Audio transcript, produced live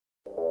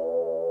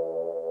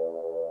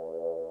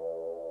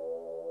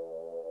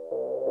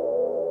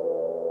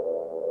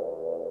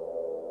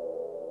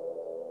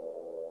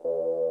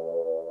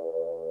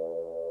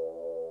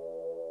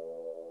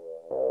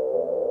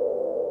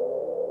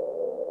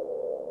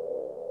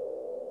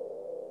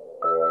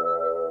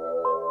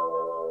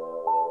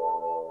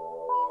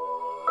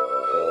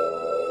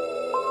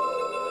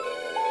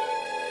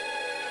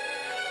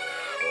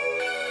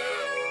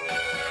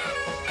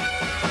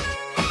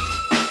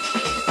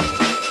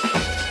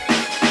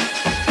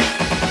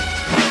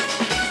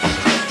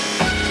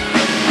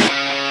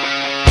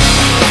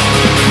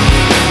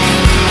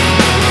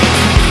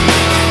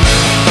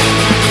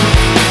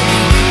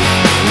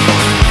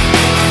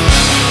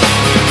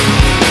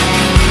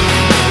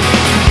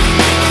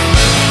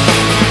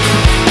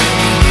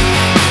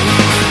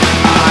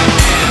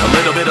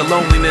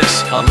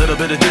A little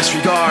bit of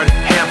disregard,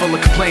 handful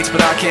of complaints,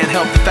 but I can't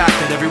help the fact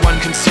that everyone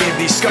can see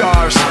these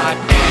scars.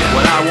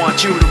 What I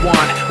want you to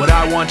want, what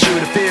I want you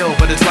to feel,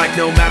 but it's like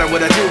no matter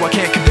what I do, I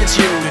can't convince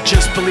you to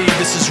just believe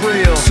this is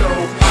real. So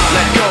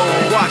let go,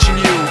 watching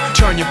you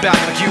turn your back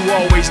like you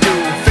always do.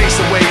 Face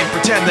away and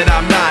pretend that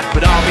I'm not,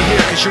 but I'll be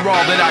here cause you're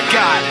all that I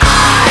got.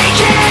 I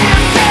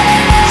can't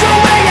feel the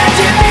way I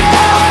did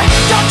before.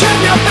 Don't turn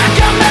your back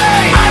on me,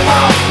 I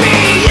won't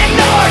be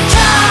ignored.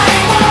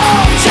 Time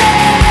won't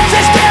change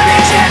this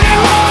damage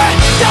anymore.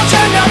 Don't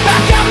turn your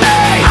back on me,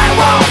 I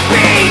won't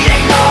be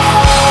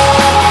ignored.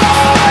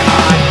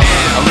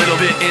 A little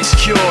bit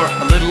insecure,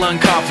 a little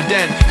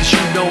unconfident, cause you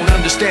don't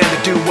understand to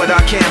do what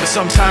I can, but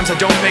sometimes I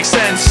don't make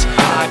sense.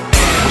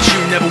 What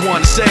you never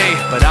want to say,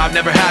 but I've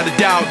never had a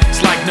doubt.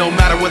 It's like no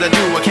matter what I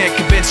do, I can't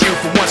convince you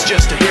for once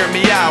just to hear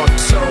me out.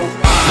 So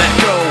let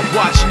go,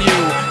 watching you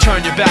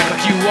turn your back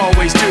like you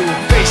always do.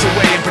 Face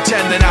away and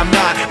pretend that I'm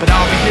not, but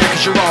I'll be here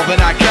cause you're all that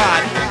I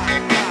got.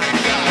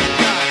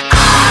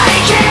 I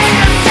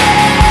can't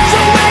feel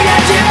the way I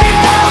did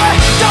before.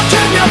 Don't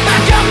turn your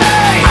back on me,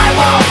 I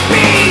won't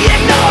be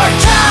ignored.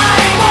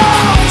 Time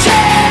won't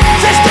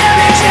change this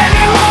damage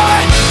anymore.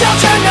 Don't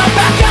turn your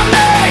back on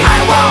me, I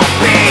won't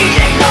be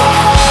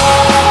ignored.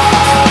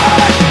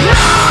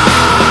 No,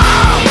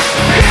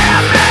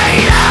 hear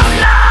me out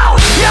now.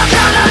 You're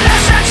gonna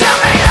listen to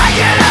me like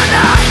it or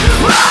not.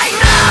 Right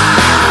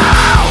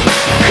now,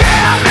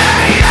 hear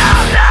me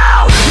out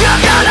now.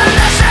 You're gonna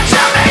listen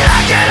to me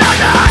like it or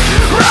not.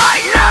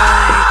 Right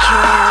now. I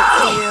can't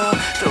feel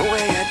the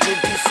way I did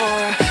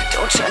before.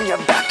 Don't turn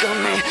your back on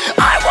me,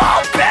 I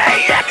won't be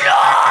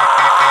ignored.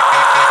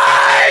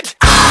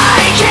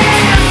 I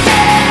can't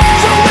feel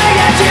the way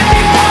I did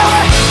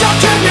before. Don't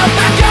turn your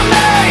back on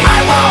me, I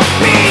won't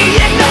be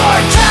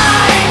ignored.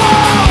 Time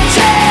won't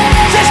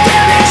change this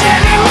damage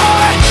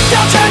anymore.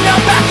 Don't turn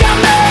your back on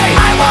me,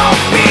 I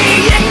won't be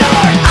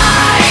ignored.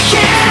 I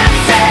can't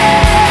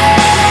feel.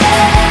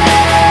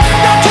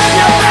 Don't turn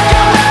your back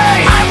on me,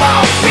 I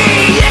won't be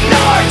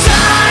ignored.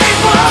 Time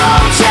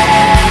won't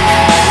change.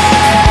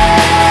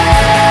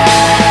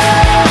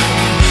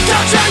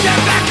 Don't turn your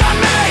back on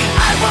me,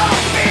 I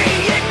won't be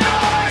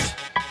ignored.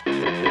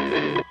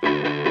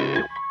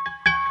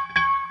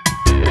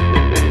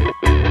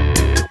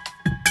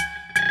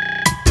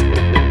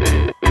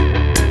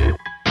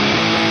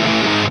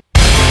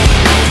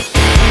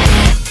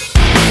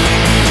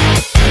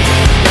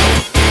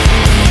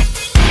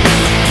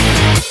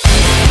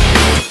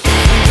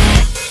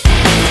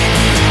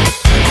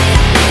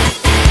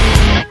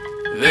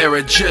 There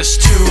are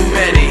just too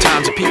many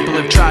times that people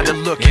have tried to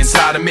look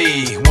inside of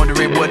me,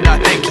 wondering what I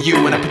think of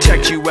you when I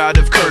protect you out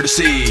of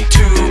courtesy.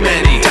 Too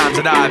many times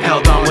that I've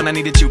held on when I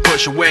needed to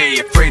push away,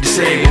 afraid to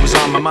say what was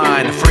on my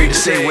mind, afraid to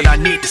say what I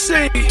need to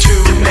say.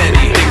 Too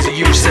many things that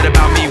you said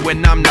about me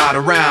when I'm not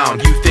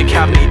around. You think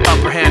having the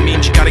upper hand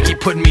means you gotta keep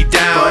putting me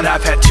down, but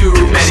I've had too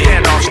many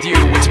standoffs with you.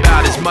 It's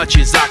about as much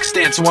as I can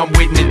stand, so I'm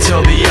waiting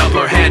until the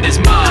upper hand is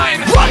mine.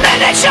 1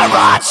 minute you're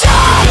on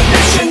top, The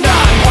next you're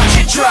not, watch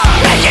it drop.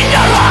 making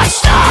your heart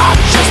stop.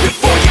 Just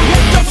before you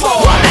hit the floor,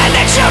 1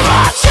 minute you're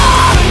on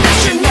top, the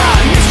next you're not,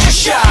 missed your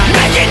shot.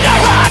 making your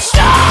heart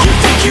stop. You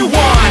think you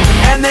won,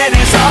 and then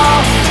it's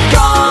all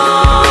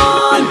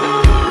gone.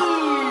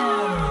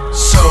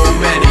 So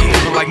many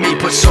people like me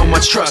put so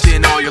much trust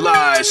in all your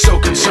lies, so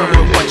concerned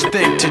with what you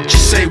think to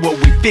just say what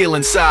we feel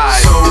inside.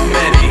 So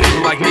many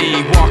people like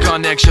me walk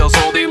on eggshells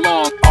all day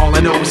long. All I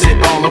know is that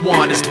all I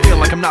want is to feel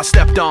like I'm not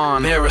stepped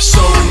on. There are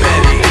so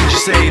many things you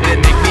say that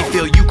make me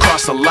feel you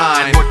cross the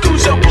line. What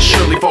goes up will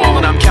surely fall,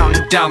 and I'm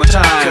counting down the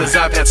time, cause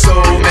I've had so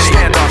many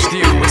standoffs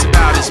with you. It's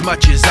about as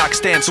much as I can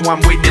stand, so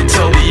I'm waiting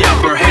until the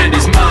upper hand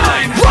is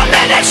mine. 1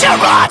 minute you're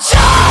on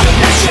top, The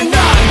next you're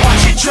not,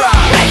 watch it drop.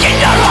 making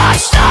your heart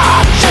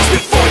stop. Just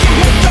before you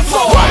hit the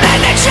floor, 1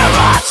 minute you're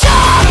on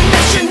top, the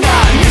next you're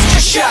not, missed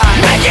your shot.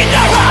 making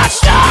your heart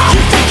stop.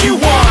 You think you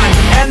won,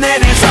 and then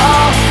it's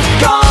all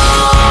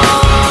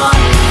gone.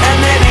 And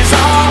then it's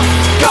all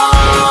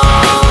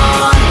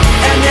gone.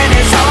 And then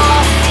it's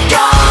all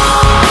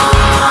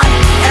gone.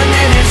 And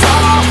then it's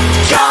all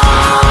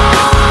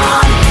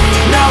gone.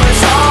 Now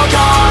it's all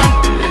gone.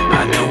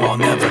 I know I'll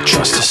never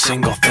trust a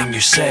single thing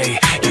you say.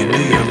 You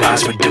knew your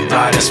lies would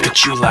divide us,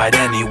 but you lied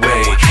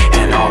anyway.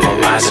 And all the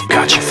lies have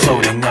got you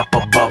floating up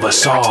above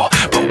us all,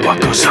 but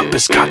what goes up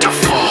has got to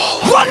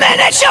fall. 1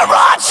 minute you're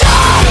on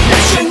top, The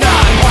next you're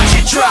not, watch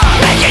it drop.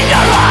 making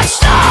your heart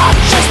stop.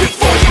 Just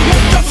before you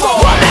hit the floor,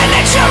 1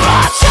 minute you're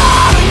on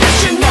top,